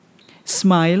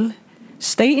smile,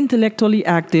 stay intellectually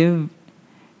active,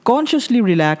 consciously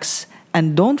relax,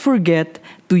 and don't forget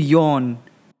to yawn.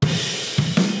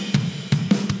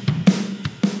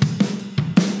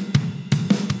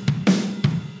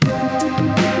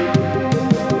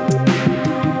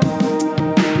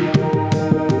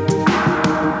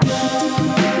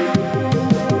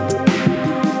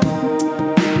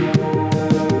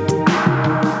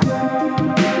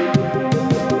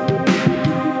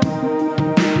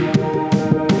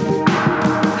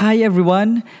 Hi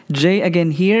everyone, Jay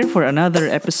again here for another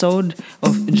episode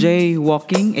of Jay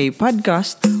Walking, a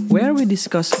podcast where we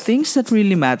discuss things that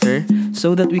really matter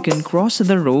so that we can cross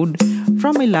the road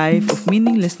from a life of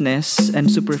meaninglessness and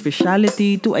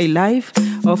superficiality to a life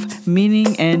of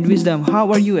meaning and wisdom.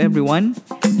 How are you everyone?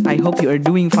 I hope you are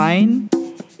doing fine.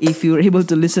 If you were able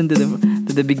to listen to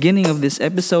the beginning of this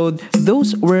episode,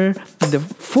 those were the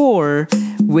 4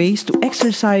 ways to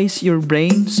exercise your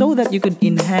brain so that you could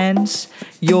enhance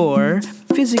your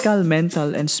physical,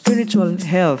 mental, and spiritual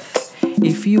health.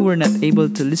 If you were not able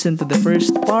to listen to the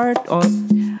first part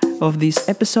of this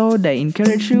episode, I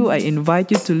encourage you, I invite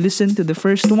you to listen to the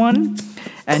first one.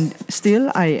 And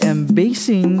still, I am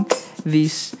basing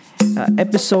this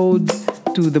episode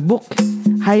to the book,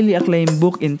 highly acclaimed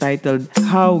book entitled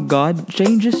How God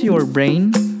Changes Your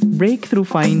Brain, Breakthrough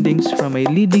Findings from a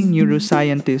Leading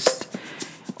Neuroscientist,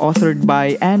 authored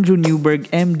by Andrew Newberg,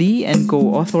 MD, and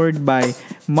co-authored by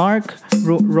Mark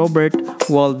Robert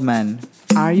Waldman.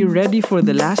 Are you ready for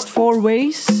the last 4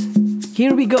 ways?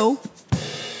 Here we go!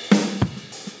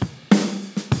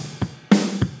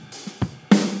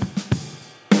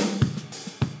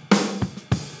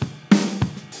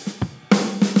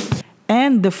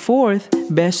 And the 4th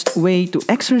best way to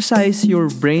exercise your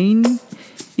brain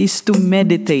is to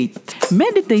meditate.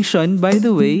 Meditation, by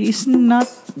the way, is not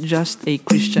just a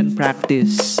Christian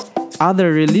practice.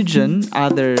 Other religion,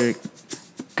 other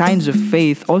kinds of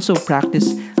faith also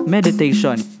practice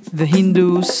meditation. The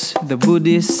Hindus, the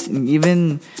Buddhists, and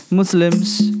even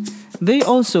Muslims, they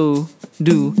also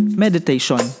do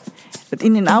meditation. But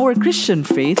in our Christian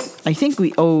faith, I think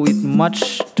we owe it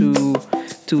much to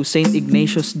Saint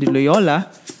Ignatius de Loyola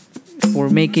for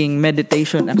making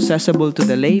meditation accessible to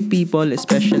the lay people,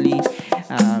 especially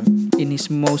in his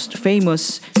most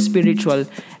famous spiritual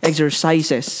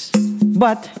exercises.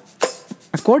 But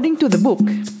according to the book,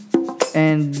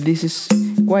 and this is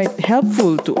quite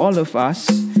helpful to all of us,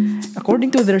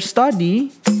 according to their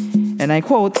study, and I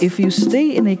quote, if you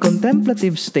stay in a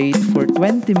contemplative state for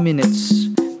 20 minutes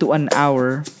to an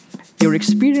hour, your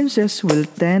experiences will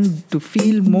tend to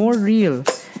feel more real,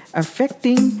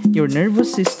 affecting your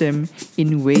nervous system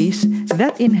in ways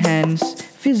that enhance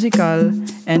physical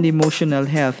and emotional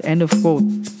health. End of quote.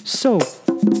 So,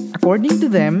 according to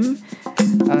them,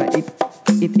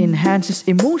 it enhances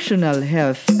emotional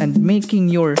health and making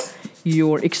your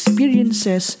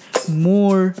experiences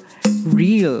more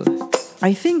real.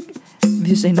 I think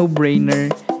this is a no-brainer,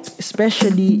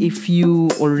 especially if you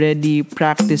already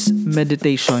practice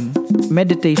meditation.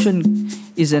 Meditation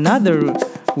is another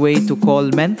way to call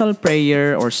mental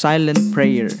prayer or silent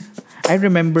prayer. I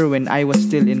remember when I was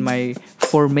still in my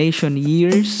formation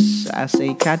years as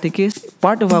a catechist,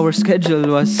 part of our schedule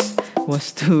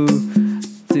was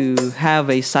to have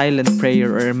a silent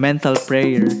prayer or a mental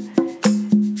prayer,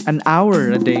 an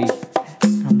hour a day,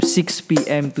 from 6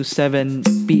 p.m. to 7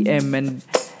 p.m.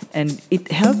 and it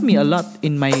helped me a lot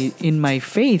in my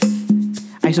faith.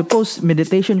 I suppose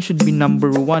meditation should be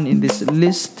number 1 in this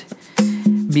list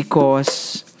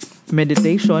because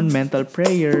meditation, mental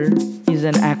prayer, is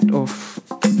an act of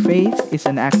faith, it's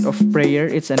an act of prayer,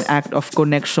 it's an act of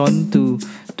connection to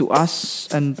us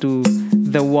and to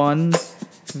the one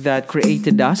that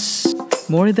created us.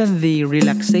 More than the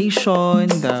relaxation,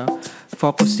 the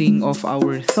focusing of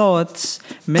our thoughts,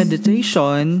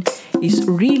 meditation is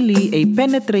really a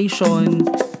penetration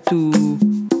to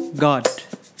God.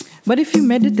 But if you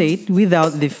meditate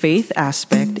without the faith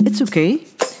aspect, it's okay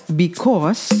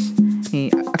because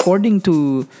according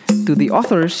to the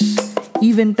authors,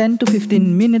 even 10 to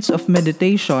 15 minutes of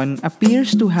meditation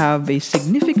appears to have a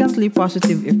significantly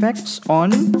positive effects on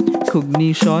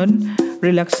cognition,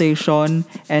 relaxation,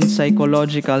 and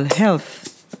psychological health.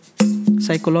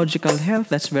 Psychological health,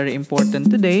 that's very important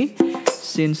today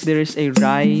since there is a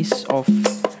rise of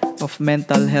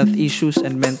mental health issues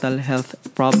and mental health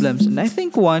problems. And I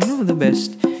think one of the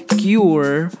best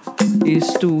cure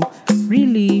is to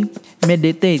really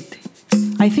meditate.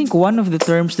 I think one of the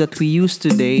terms that we use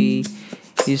today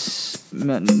is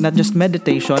not just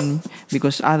meditation,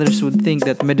 because others would think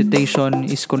that meditation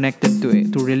is connected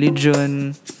to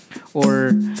religion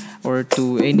or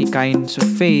to any kinds of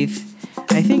faith.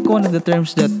 I think one of the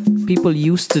terms that people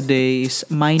use today is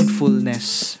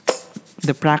mindfulness,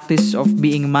 the practice of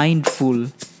being mindful.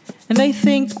 And I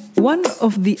think one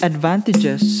of the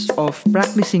advantages of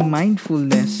practicing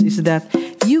mindfulness is that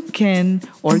you can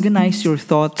organize your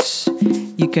thoughts,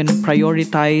 you can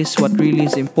prioritize what really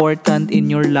is important in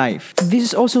your life. This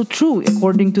is also true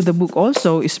according to the book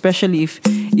also, especially if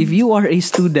you are a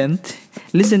student.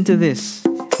 Listen to this.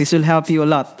 This will help you a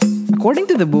lot. According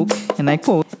to the book, and I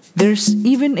quote, "There's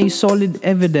even a solid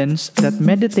evidence that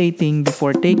meditating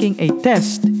before taking a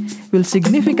test will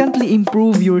significantly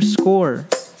improve your score."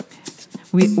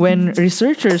 When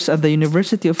researchers at the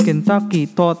University of Kentucky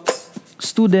taught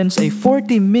students a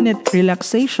 40-minute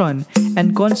relaxation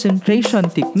and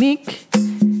concentration technique,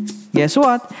 guess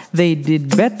what? They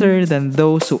did better than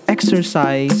those who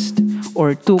exercised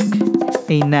or took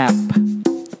a nap.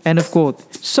 End of quote.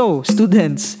 So,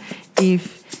 students,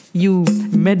 if you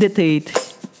meditate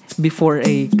before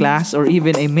a class or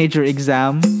even a major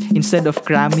exam, instead of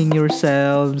cramming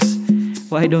yourselves,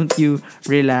 why don't you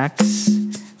relax?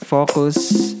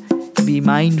 Focus, be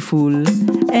mindful,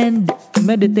 and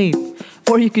meditate.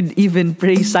 Or you could even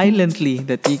pray silently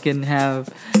that you can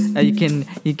have, you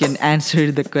can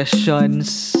answer the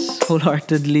questions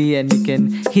wholeheartedly, and you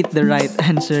can hit the right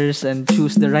answers and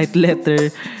choose the right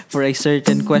letter for a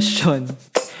certain question,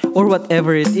 or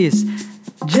whatever it is.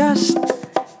 Just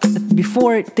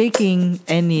before taking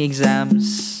any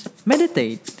exams,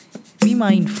 meditate, be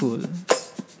mindful,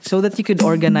 so that you could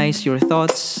organize your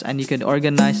thoughts and you could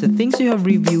organize the things you have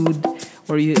reviewed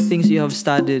or things you have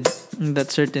studied in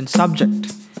that certain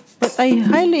subject. But I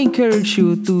highly encourage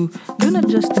you to do not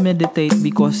just meditate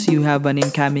because you have an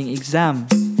incoming exam.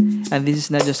 And this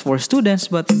is not just for students,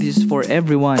 but this is for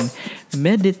everyone.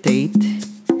 Meditate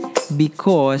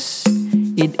because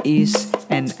it is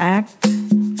an act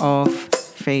of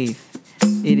faith.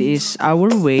 It is our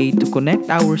way to connect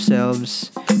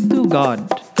ourselves to God.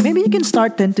 Maybe you can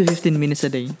start 10 to 15 minutes a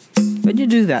day. When you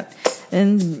do that,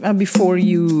 and before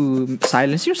you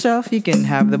silence yourself, you can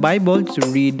have the Bible to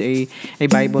read a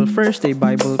Bible first, a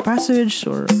Bible passage,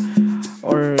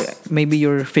 or maybe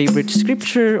your favorite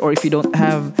scripture. Or if you don't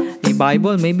have a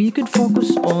Bible, maybe you could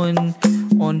focus on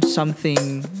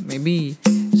something, maybe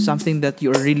something that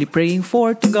you're really praying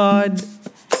for to God.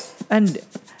 And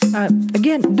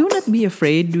again, do not be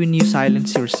afraid when you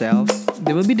silence yourself.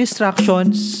 There will be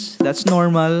distractions. That's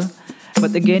normal.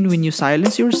 But again, when you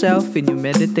silence yourself, when you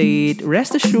meditate,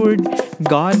 rest assured,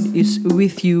 God is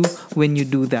with you when you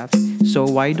do that. So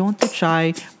why don't you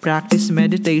try practice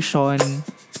meditation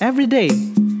every day?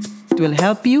 It will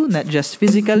help you not just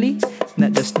physically,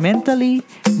 not just mentally,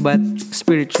 but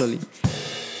spiritually.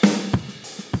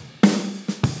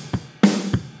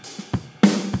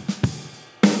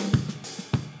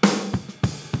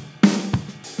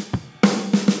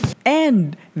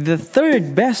 And the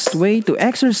third best way to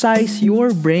exercise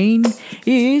your brain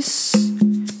is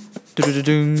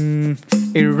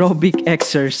aerobic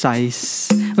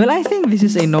exercise. Well, I think this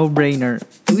is a no-brainer.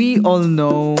 We all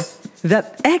know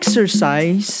that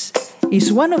exercise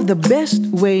is one of the best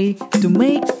way to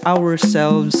make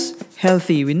ourselves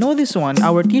healthy. We know this one.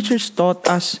 Our teachers taught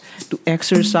us to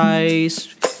exercise.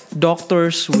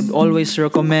 Doctors would always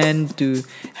recommend to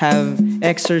have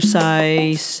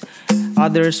exercise.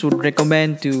 Others would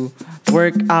recommend to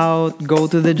work out, go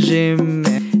to the gym,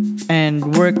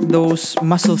 and work those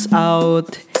muscles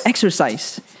out.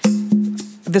 Exercise.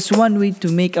 That's one way to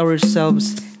make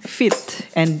ourselves fit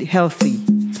and healthy.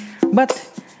 But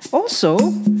also,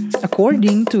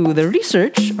 according to the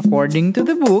research, according to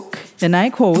the book, and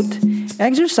I quote,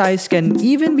 exercise can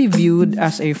even be viewed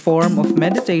as a form of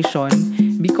meditation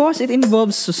because it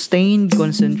involves sustained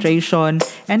concentration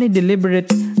and a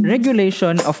deliberate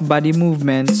regulation of body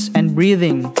movements and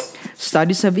breathing.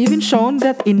 Studies have even shown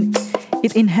that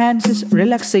it enhances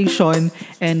relaxation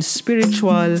and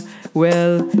spiritual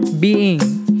well-being.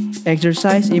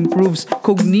 Exercise improves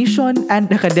cognition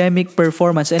and academic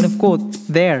performance. End of quote.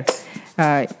 There.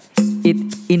 It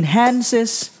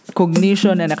enhances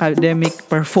cognition and academic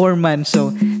performance.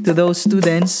 So, to those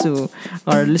students who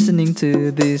are listening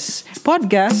to this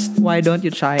podcast, why don't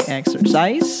you try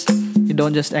exercise? You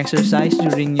don't just exercise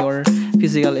during your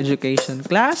physical education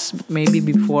class. Maybe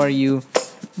before you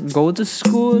go to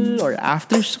school or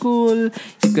after school,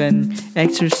 you can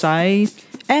exercise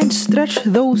and stretch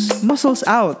those muscles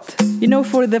out. You know,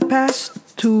 for the past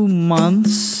 2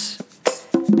 months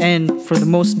and for the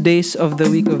most days of the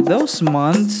week of those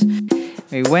months,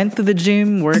 I went to the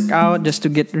gym, work out just to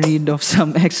get rid of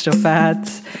some extra fat.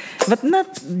 But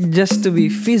not just to be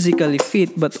physically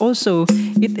fit, but also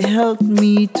it helped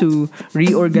me to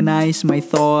reorganize my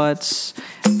thoughts.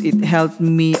 It helped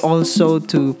me also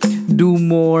to do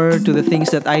more to the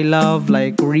things that I love,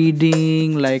 like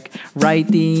reading, like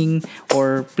writing,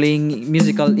 or playing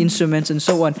musical instruments, and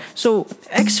so on. So,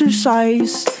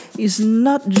 exercise is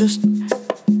not just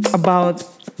about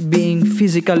being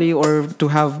physically or to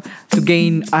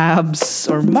gain abs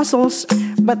or muscles,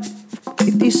 but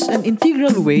it is an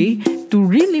integral way to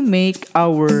really make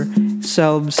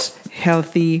ourselves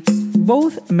healthy,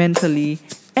 both mentally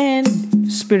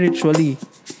and spiritually.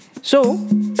 So,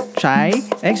 try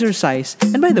exercise.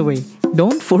 And by the way,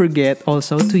 don't forget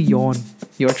also to yawn.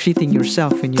 You're cheating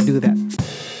yourself when you do that.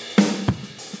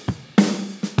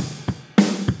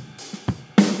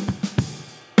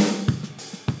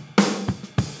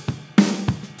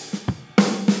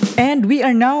 And we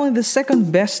are now in the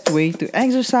second best way to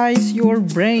exercise your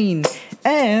brain.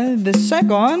 And the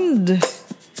second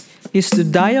is to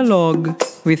dialogue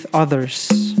with others.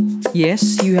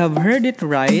 Yes, you have heard it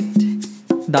right.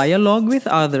 Dialogue with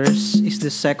others is the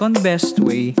second best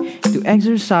way to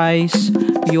exercise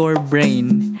your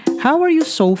brain. How are you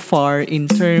so far in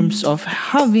terms of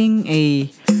having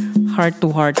a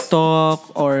heart-to-heart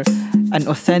talk or an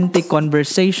authentic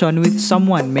conversation with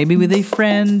someone? Maybe with a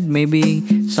friend, maybe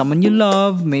someone you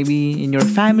love, maybe in your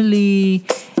family.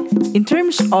 In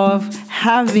terms of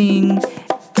having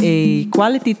a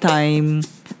quality time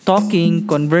talking,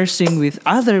 conversing with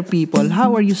other people,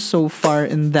 how are you so far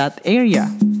in that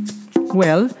area?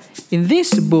 Well, in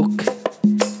this book,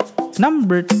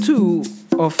 number 2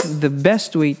 of the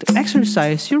best way to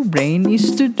exercise your brain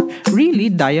is to really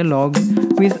dialogue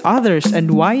with others.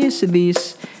 And why is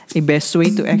this a best way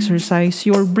to exercise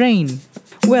your brain?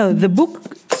 Well, the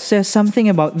book says something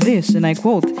about this, and I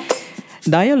quote,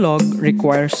 "Dialogue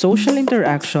requires social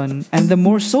interaction, and the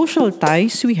more social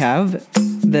ties we have,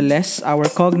 the less our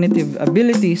cognitive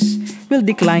abilities will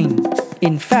decline.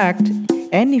 In fact,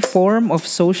 any form of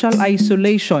social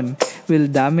isolation will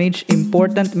damage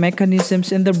important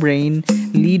mechanisms in the brain,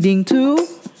 leading to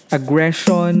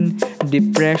aggression,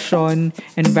 depression,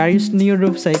 and various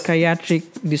neuropsychiatric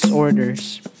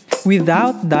disorders.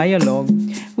 Without dialogue,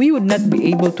 we would not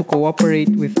be able to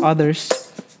cooperate with others,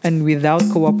 and without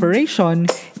cooperation,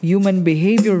 human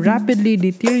behavior rapidly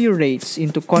deteriorates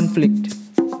into conflict.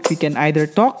 We can either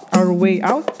talk our way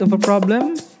out of a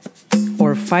problem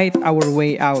or fight our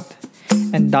way out.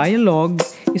 And dialogue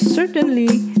is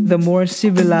certainly the more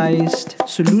civilized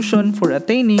solution for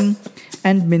attaining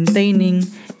and maintaining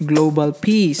global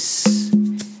peace."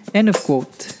 End of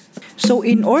quote. So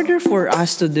in order for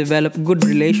us to develop good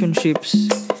relationships,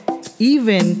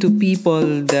 even to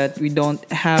people that we don't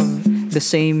have the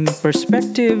same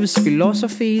perspectives,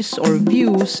 philosophies, or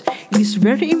views, it is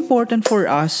very important for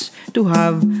us to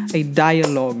have a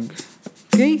dialogue.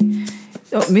 Okay?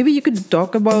 Maybe you could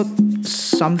talk about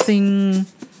something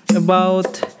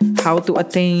about how to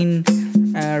attain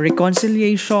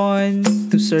reconciliation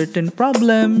to certain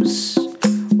problems,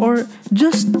 or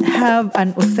just have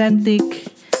an authentic,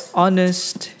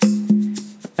 honest,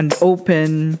 and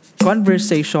open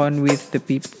conversation with the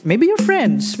people. Maybe your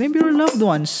friends, maybe your loved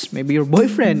ones, maybe your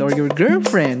boyfriend or your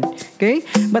girlfriend. Okay?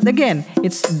 But again,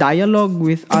 it's dialogue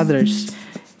with others,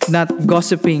 not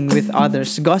gossiping with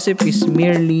others. Gossip is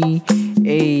merely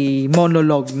a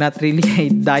monologue, not really a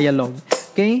dialogue.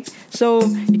 Okay? So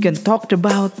you can talk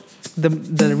about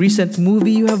the recent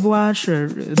movie you have watched, or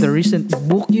the recent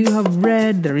book you have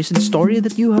read, the recent story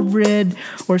that you have read,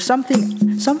 or something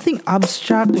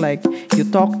abstract, like you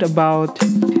talked about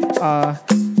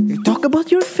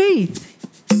your faith,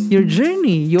 your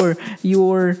journey, your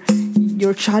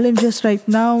challenges right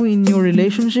now in your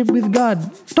relationship with God.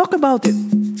 Talk about it.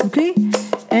 Okay?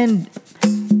 And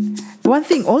one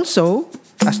thing also,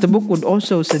 as the book would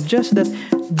also suggest, that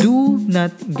do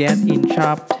not get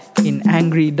entrapped in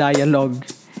angry dialogue.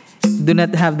 Do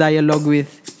not have dialogue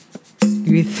with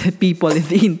people in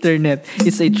the internet.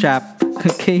 It's a trap.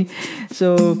 Okay?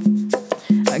 So,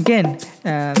 again,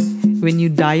 when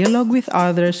you dialogue with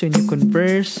others, when you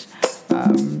converse,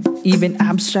 even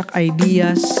abstract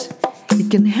ideas,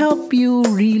 it can help you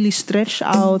really stretch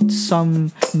out some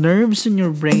nerves in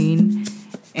your brain.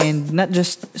 And not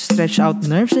just stretch out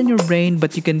nerves in your brain,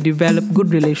 but you can develop good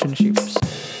relationships.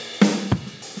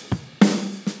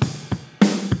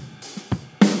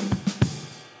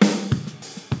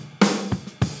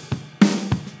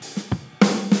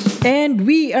 And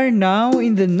we are now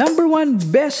in the number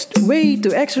 1 best way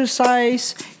to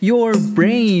exercise your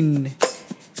brain.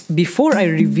 Before I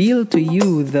reveal to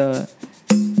you the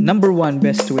number 1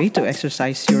 best way to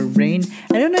exercise your brain,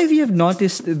 I don't know if you have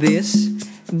noticed this.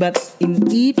 But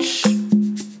in each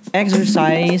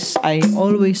exercise, I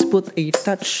always put a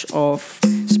touch of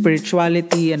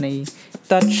spirituality and a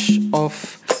touch of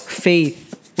faith.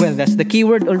 Well, that's the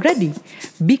keyword already.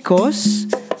 Because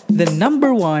the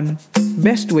number one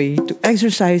best way to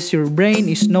exercise your brain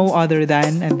is no other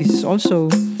than, and this is also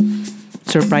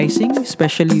surprising,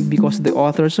 especially because the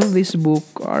authors of this book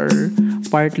are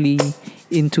partly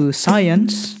into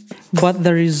science, but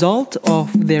the result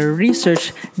of their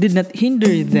research did not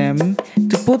hinder them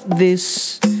to put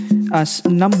this as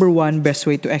number one best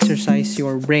way to exercise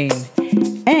your brain.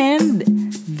 And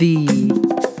the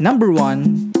number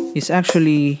one is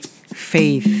actually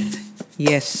faith.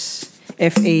 Yes,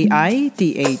 faith,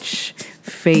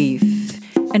 faith.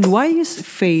 And why is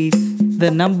faith the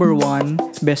number one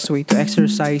best way to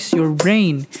exercise your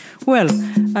brain? Well,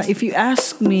 if you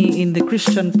ask me in the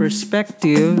Christian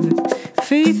perspective,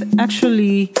 faith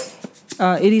actually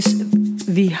it is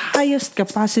the highest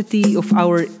capacity of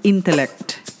our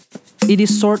intellect. It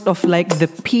is sort of like the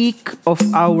peak of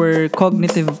our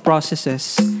cognitive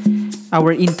processes,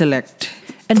 our intellect.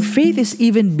 And faith is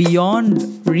even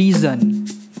beyond reason.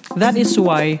 That is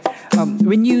why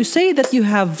when you say that you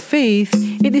have faith,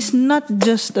 it is not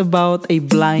just about a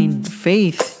blind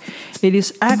faith. It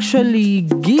is actually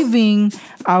giving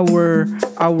our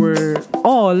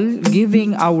all,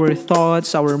 giving our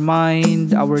thoughts, our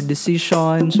mind, our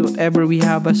decisions, whatever we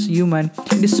have as human.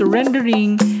 It is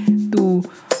surrendering to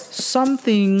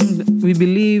something we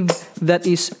believe that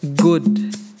is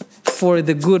good, for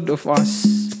the good of us.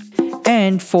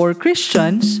 And for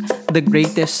Christians, the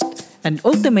greatest and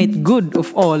ultimate good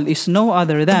of all is no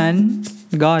other than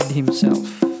God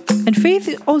Himself. And faith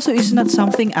also is not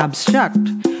something abstract.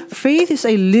 Faith is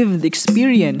a lived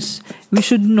experience. We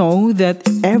should know that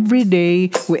every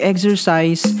day we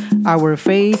exercise our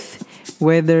faith,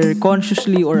 whether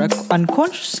consciously or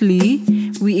unconsciously,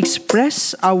 we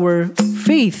express our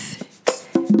faith.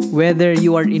 Whether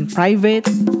you are in private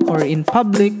or in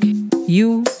public,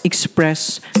 you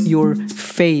express your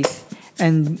faith.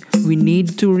 And we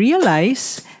need to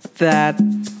realize that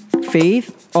faith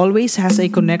always has a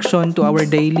connection to our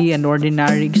daily and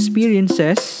ordinary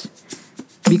experiences,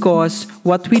 because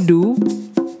what we do,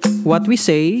 what we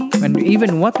say, and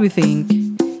even what we think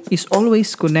is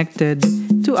always connected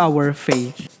to our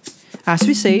faith. As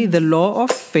we say, the law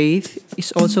of faith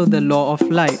is also the law of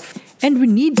life. And we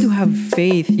need to have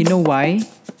faith. You know why?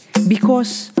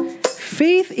 Because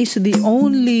faith is the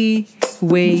only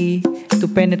way to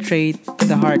penetrate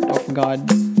the heart of God.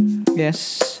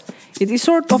 Yes. It is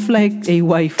sort of like a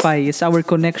Wi-Fi. It's our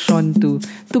connection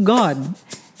to God.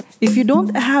 If you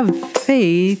don't have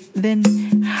faith, then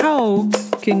how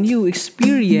can you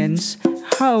experience,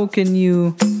 how can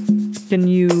you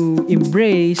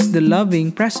embrace the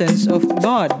loving presence of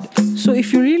God? So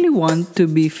if you really want to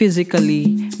be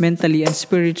physically, mentally, and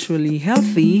spiritually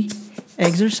healthy,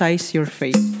 exercise your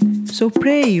faith. So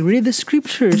pray, read the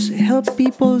scriptures, help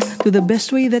people to the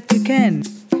best way that you can.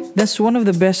 That's one of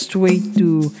the best way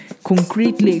to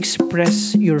concretely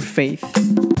express your faith.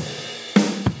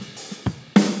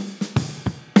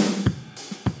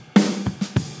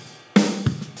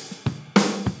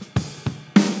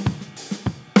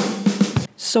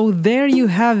 So there you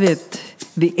have it,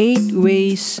 the 8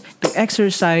 ways to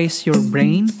exercise your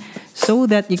brain so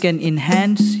that you can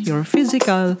enhance your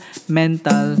physical,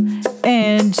 mental,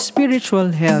 and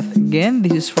spiritual health. Again,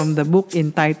 this is from the book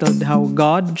entitled How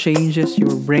God Changes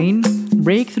Your Brain,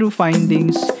 Breakthrough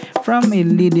Findings from a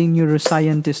Leading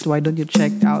Neuroscientist. Why don't you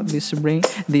check out this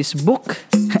book?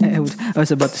 I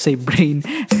was about to say brain.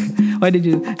 Why did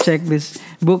you check this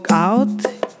book out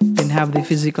and have the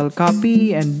physical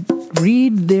copy and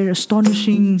read their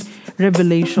astonishing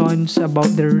revelations about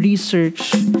their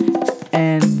research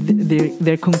and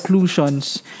their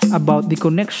conclusions about the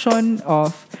connection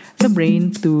of the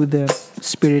brain to the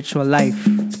spiritual life.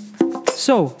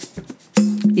 So,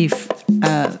 if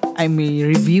I may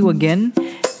review again,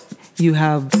 you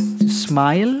have to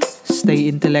smile, stay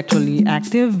intellectually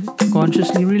active,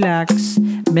 consciously relax,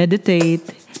 meditate,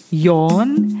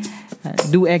 yawn,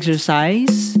 do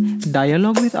exercise,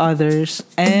 dialogue with others,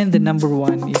 and the number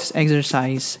one is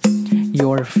exercise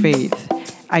your faith.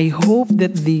 I hope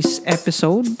that this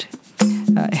episode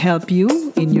help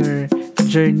you in your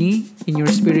journey, in your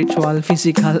spiritual,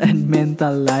 physical, and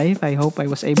mental life. I hope I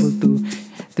was able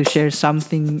to share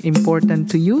something important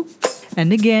to you.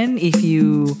 And again, if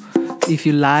you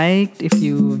liked, if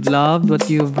you loved what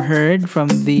you've heard from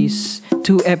these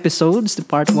 2 episodes, the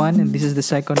part 1 and this is the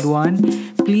second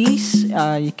one, please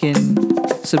you can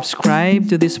subscribe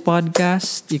to this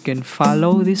podcast, you can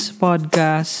follow this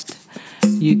podcast,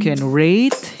 you can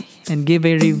rate and give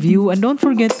a review. And don't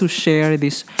forget to share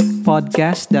this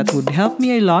podcast. That would help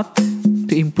me a lot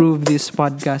to improve this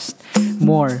podcast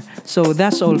more. So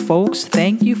that's all, folks.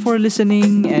 Thank you for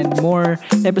listening, and more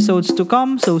episodes to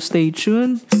come. So stay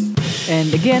tuned.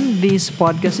 And again, this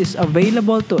podcast is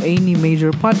available to any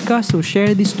major podcast. So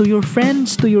share this to your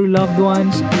friends, to your loved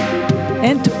ones,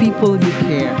 and to people you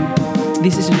care.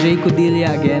 This is Jay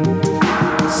Codilia again.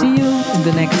 See you in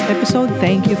the next episode.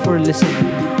 Thank you for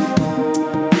listening.